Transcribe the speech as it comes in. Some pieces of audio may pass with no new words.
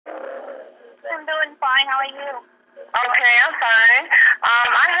I'm doing fine. How are you? Okay, I'm fine.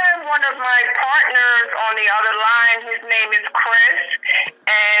 I have one of my partners on the other line. His name is Chris,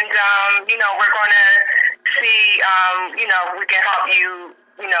 and we're going to see, we can help you,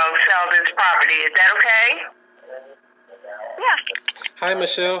 sell this property. Is that okay? Yeah. Hi,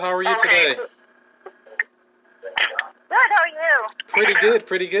 Michelle. How are you today? Good. How are you? Pretty good,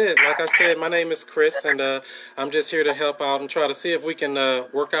 pretty good. Like I said, my name is Chris, and I'm just here to help out and try to see if we can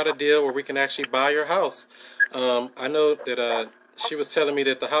work out a deal where we can actually buy your house. I know that she was telling me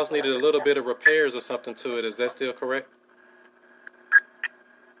that the house needed a little bit of repairs or something to it. Is that still correct?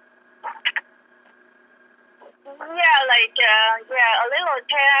 A little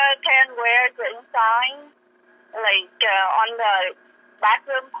tan wears inside, on the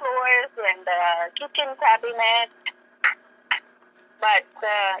bathroom floors and the kitchen cabinet. But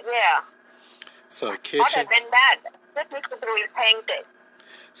So kitchen. Other than that, just needs to be repainted.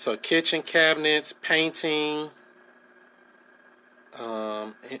 So kitchen cabinets, painting,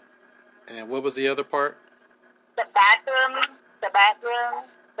 and what was the other part? The bathroom.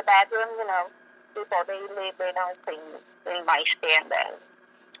 People they live, they don't think they might stand there.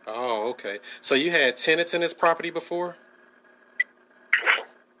 Oh, okay. So you had tenants in this property before?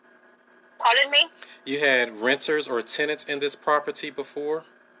 Pardon me? You had renters or tenants in this property before?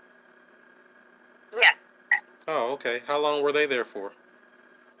 Yes. Oh, okay. How long were they there for?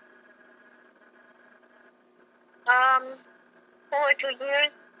 4 or 2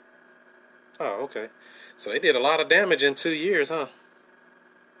 years. Oh, okay. So they did a lot of damage in 2 years, huh?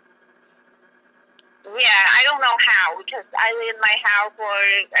 Yeah, I don't know how, because I live in my house for,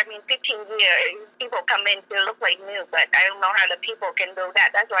 15 years. People come in to look like new, but I don't know how the people can do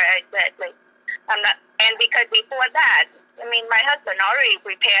that. That's why I said, I'm not, and because before that, my husband already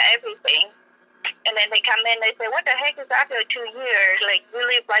prepared everything, and then they come in, they say, what the heck is after 2 years? You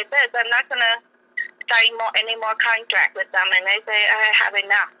live like this, I'm not going to sign any more contract with them, and they say, I have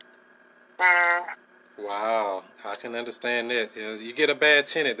enough. Wow, I can understand that. Yeah, you get a bad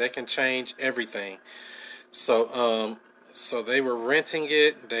tenant, that can change everything. So, so they were renting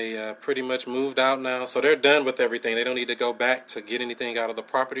it. They pretty much moved out now. So they're done with everything. They don't need to go back to get anything out of the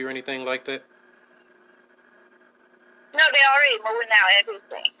property or anything like that? No, they already moved out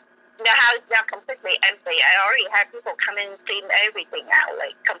everything. The house is now completely empty. I already had people come in and clean everything out,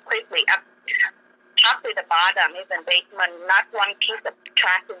 completely up to the bottom, even basement, not one piece of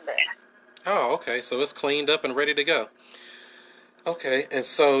trash in there. Oh, okay. So it's cleaned up and ready to go. Okay, and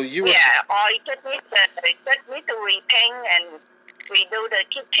so you were... Yeah, or you just need to repaint and redo the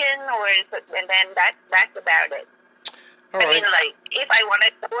kitchen, and then that's about it. All right. If I want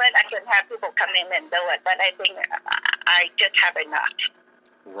to do it, I can have people come in and do it, but I think I just have enough.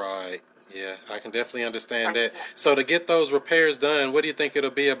 Right. Yeah, I can definitely understand that. So to get those repairs done, what do you think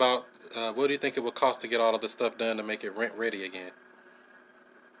it'll be about? What do you think it will cost to get all of the stuff done to make it rent ready again?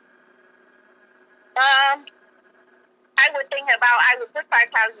 I would put $5,000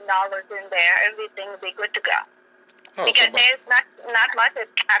 in there. Everything will be good to go. Oh, because there's not much of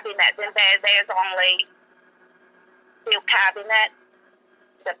cabinet in there. There's only few cabinets.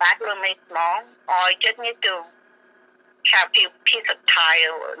 The bathroom is small. Or you just need to have few piece of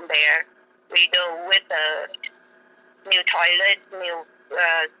tile in there. Redo with the new toilet, new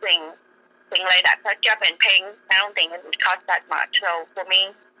thing like that. Touch up and paint. I don't think it would cost that much. So for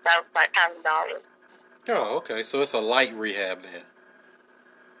me, about $5,000. Oh, okay. So it's a light rehab then.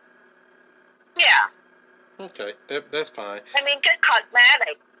 Yeah. Okay, that's fine. Just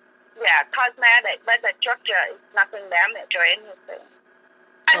cosmetic. Yeah, cosmetic. But the structure is nothing damaged or anything.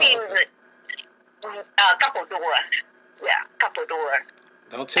 A couple doors. Yeah, couple doors.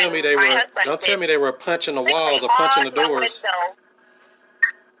 Don't tell me they were punching the walls or punching the doors.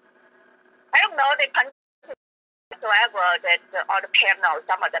 I don't know. They punch whatsoever. That all the panels,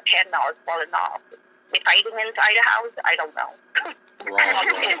 some of the panels falling off. They fighting inside the house. I don't know.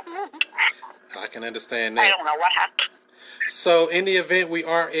 Right. I can understand that. I don't know what happened. So, in the event we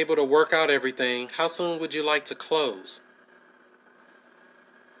are able to work out everything, how soon would you like to close?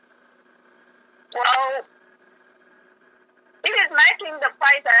 Well, if it's matching the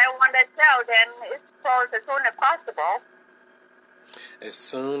price that I want to sell, then it's closed as soon as possible. As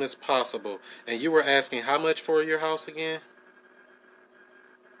soon as possible. And you were asking how much for your house again?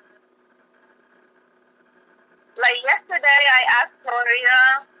 Yesterday, I asked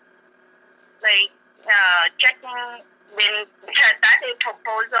Gloria, checking that is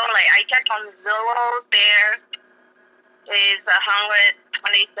proposal. I checked on Zillow. There is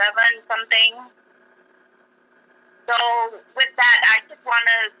 127 something. So with that, I just want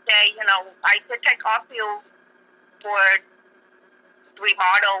to say, I could take off you for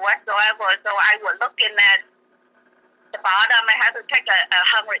remodel whatsoever. So I was looking at the bottom. I had to take a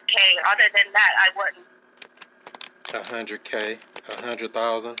 100K. Other than that, I wouldn't. 100K,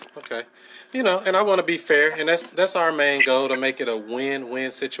 100,000. Okay, you know, and I want to be fair, and that's our main goal, to make it a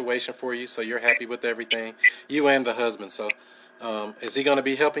win-win situation for you, so you're happy with everything, you and the husband. So, is he going to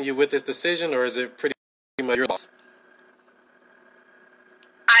be helping you with this decision, or is it pretty much your loss?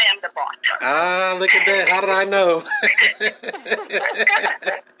 I am the boss. Ah, look at that. How did I know?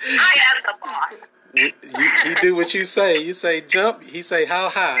 I am the boss. You do what you say. You say jump. He say how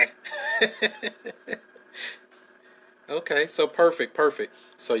high. Okay, so perfect.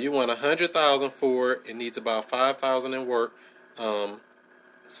 So you want 100,000 for it. It needs about 5,000 in work.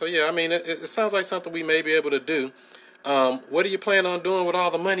 So yeah, I mean, it sounds like something we may be able to do. What do you plan on doing with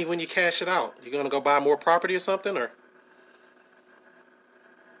all the money when you cash it out? You gonna go buy more property or something, or?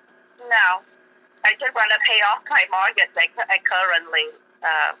 No, I just want to pay off my mortgage I currently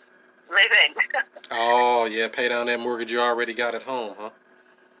live in. Oh yeah, pay down that mortgage you already got at home, huh?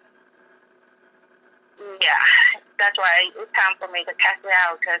 Yeah, that's why it's time for me to cash it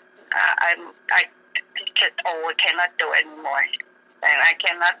out, because I just cannot do it anymore, and I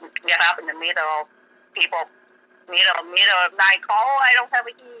cannot get up in the middle of people, middle of night. Oh, I don't have a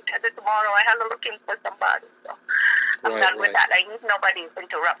heat. Tomorrow I have to looking for somebody. So I'm done with that. I need nobody to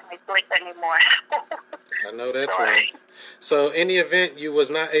interrupt my sleep anymore. I know that's right. So in the event you was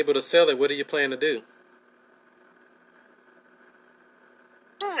not able to sell it, what do you plan to do?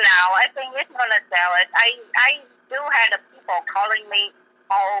 No, I think it's gonna sell it. I do have the people calling me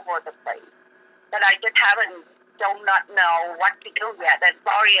all over the place, but I just do not know what to do yet. And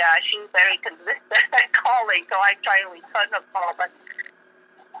Gloria, she's very consistent at calling, so I try to return the call. But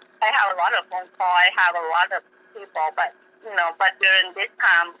I have a lot of phone calls. I have a lot of people, but but during this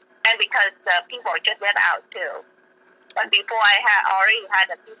time, and because the people just get out too. But before I already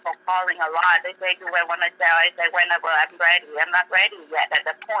had the people calling a lot. They say, do I want to sell? I say, whenever I'm ready. I'm not ready yet at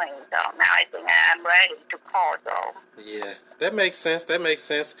the point. So now I think I'm ready to call. So yeah, that makes sense.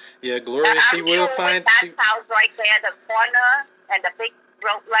 Yeah, Gloria, she will find that house right there at the corner and the big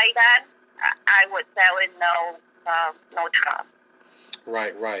road like that. I would sell in no time.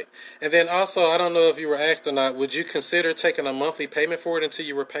 Right. And then also, I don't know if you were asked or not, would you consider taking a monthly payment for it until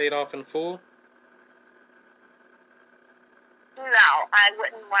you were paid off in full? No, I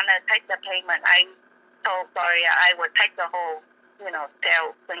wouldn't want to take the payment. I told Gloria I would take the whole,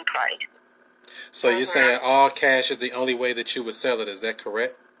 sale thing price. So you're saying all cash is the only way that you would sell it, is that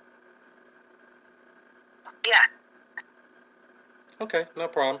correct? Yeah. Okay, no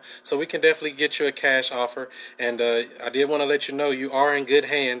problem. So we can definitely get you a cash offer. And I did want to let you know you are in good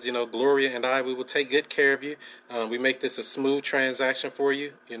hands. Gloria and we will take good care of you. We make this a smooth transaction for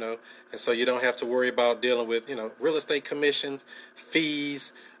you, and so you don't have to worry about dealing with, real estate commissions,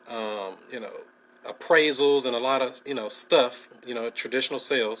 fees, appraisals, and a lot of, stuff, traditional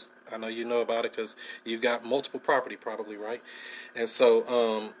sales. I know you know about it because you've got multiple property probably, right? And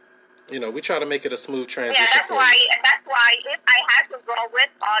so, we try to make it a smooth transition for you. That's why if I had to go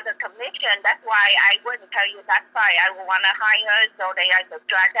with all the commission, that's why I wouldn't tell you that's why I would want to hire, so they I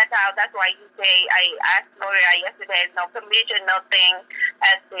subtract that out. That's why you say, I asked Gloria yesterday, no commission, nothing.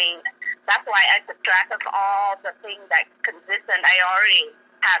 That's why I subtracted all the things that consistent. I already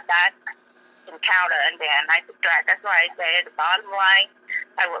have that encounter, and then I subtract. That's why I say the bottom line,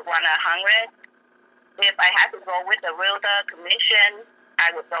 I would want 100. If I had to go with the realtor commission,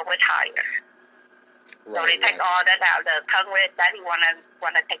 I would go with higher. So they take all that out. The Congress that he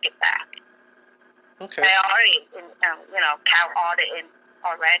wanna take it back. Okay. They already count all the in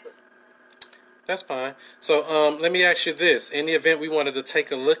already. That's fine. So let me ask you this: in the event we wanted to take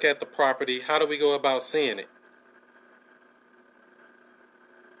a look at the property, how do we go about seeing it?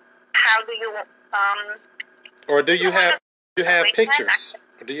 How do you Or do you have pictures?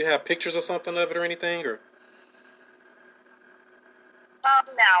 Or do you have pictures or something of it or anything, or?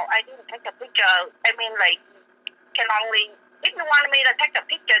 No, I didn't take a picture. I mean, can only, if you want me to take a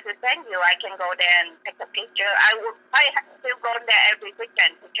picture to send you, I can go there and take a picture. I still go there every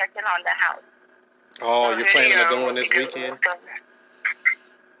weekend to check in on the house. Oh, you're planning on going this weekend?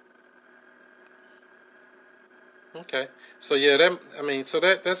 Okay. So yeah,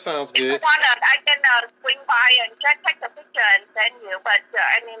 that sounds good. If you want, I can swing by and take a picture and send you. But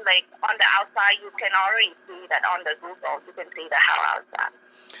on the outside, you can already see that on the Google. You can see the house outside.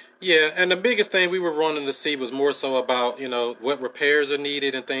 Yeah, and the biggest thing we were wanting to see was more so about, what repairs are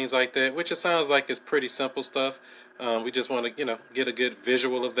needed and things like that, which it sounds like is pretty simple stuff. We just want to, get a good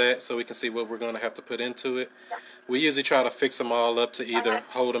visual of that so we can see what we're going to have to put into it. We usually try to fix them all up to either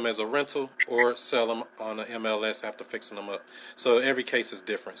hold them as a rental or sell them on the MLS after fixing them up. So every case is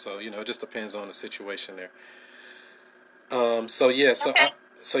different. So, it just depends on the situation there.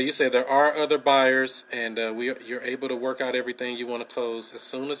 So you say there are other buyers, and you're able to work out everything you want to close as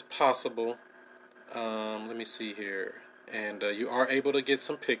soon as possible. Let me see here. And you are able to get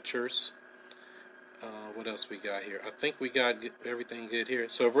some pictures. What else we got here? I think we got everything good here.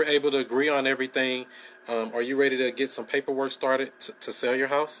 So if we're able to agree on everything, are you ready to get some paperwork started to sell your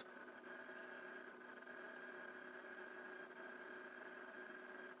house?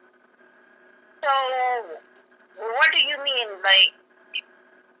 So, what do you mean? Like,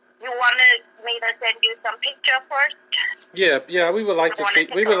 you wanted me to send you some picture first? Yeah, we would like to see.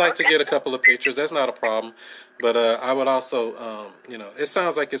 We would like to get a couple of pictures. That's not a problem. But I would also, it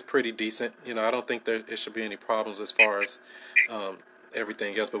sounds like it's pretty decent. I don't think there should be any problems as far as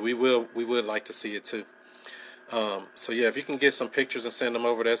everything else. But we would like to see it too. So yeah, if you can get some pictures and send them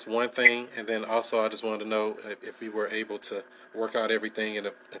over, that's one thing. And then also, I just wanted to know if we were able to work out everything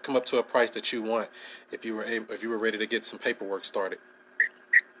and come up to a price that you want. If you were ready to get some paperwork started.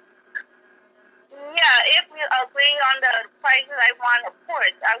 Yeah, if you agree on the prices I want, of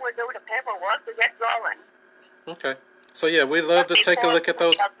course, I will do the paperwork to get going. Okay. So yeah, we'd love to take a look at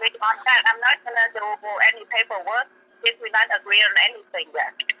those. Agree on that. I'm not gonna do any paperwork if we not agree on anything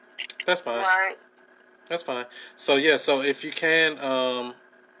yet. That's fine. Right. That's fine. So yeah, so if you can,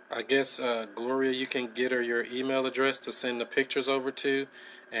 I guess Gloria, you can get her your email address to send the pictures over to,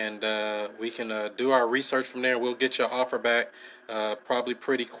 and we can do our research from there. We'll get your offer back probably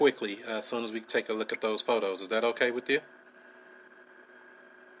pretty quickly as soon as we take a look at those photos. Is that okay with you?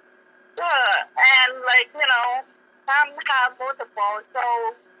 Sure. And some have multiple. So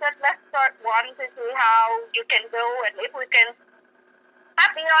just let's start one to see how you can do, and if we can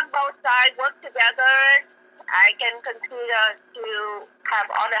happy on both sides, work together, I can consider to have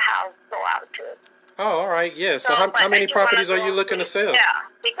other house go out too. Oh, all right. Yeah. So how many properties are you looking to sell? Yeah,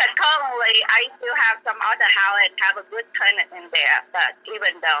 because currently I still have some other house and have a good tenant in there. But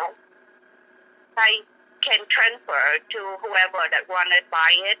even though I can transfer to whoever that want to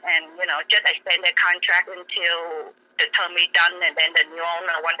buy it, and just extend the contract until the term is done, and then the new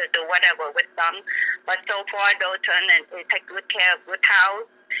owner want to do whatever with them. But so far, those tenants they take good care of good house.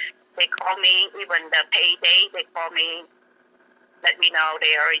 They call me even the payday. They call me. Let me know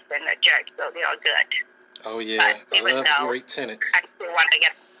they are in the church, so they are good. Oh, yeah. I love great tenants. I still want to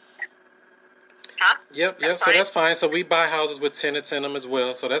get... Huh? Yep. So that's fine. So we buy houses with tenants in them as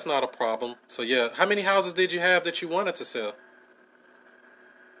well, so that's not a problem. So, yeah. How many houses did you have that you wanted to sell?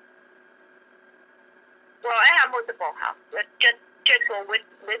 Well, I have multiple houses. Just go with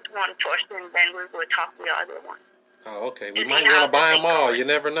this one first, and then we will talk the other one. Oh, okay. We might want to buy them all. You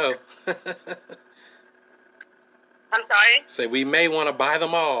never know. I'm sorry? Say we may want to buy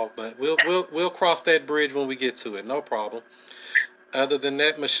them all, but we'll cross that bridge when we get to it. No problem. Other than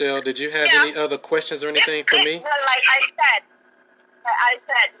that, Michelle, did you have any other questions or anything for me? Well, like I said,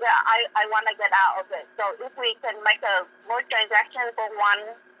 I want to get out of it. So if we can make a more transaction for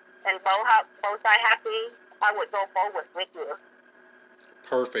one and both are happy, I would go forward with you.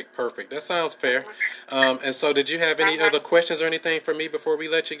 Perfect. That sounds fair. And so did you have any other questions or anything for me before we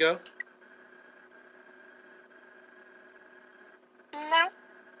let you go? No.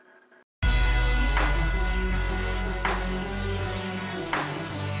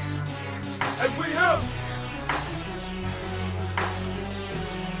 And we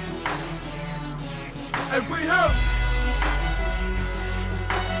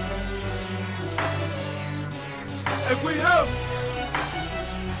have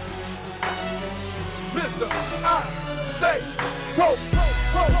Mr. I Stay. Whoa.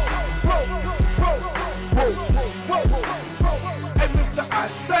 And Mr. I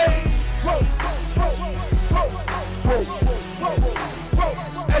Stay.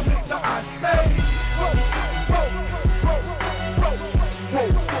 And Mr. I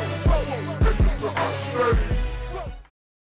Stay.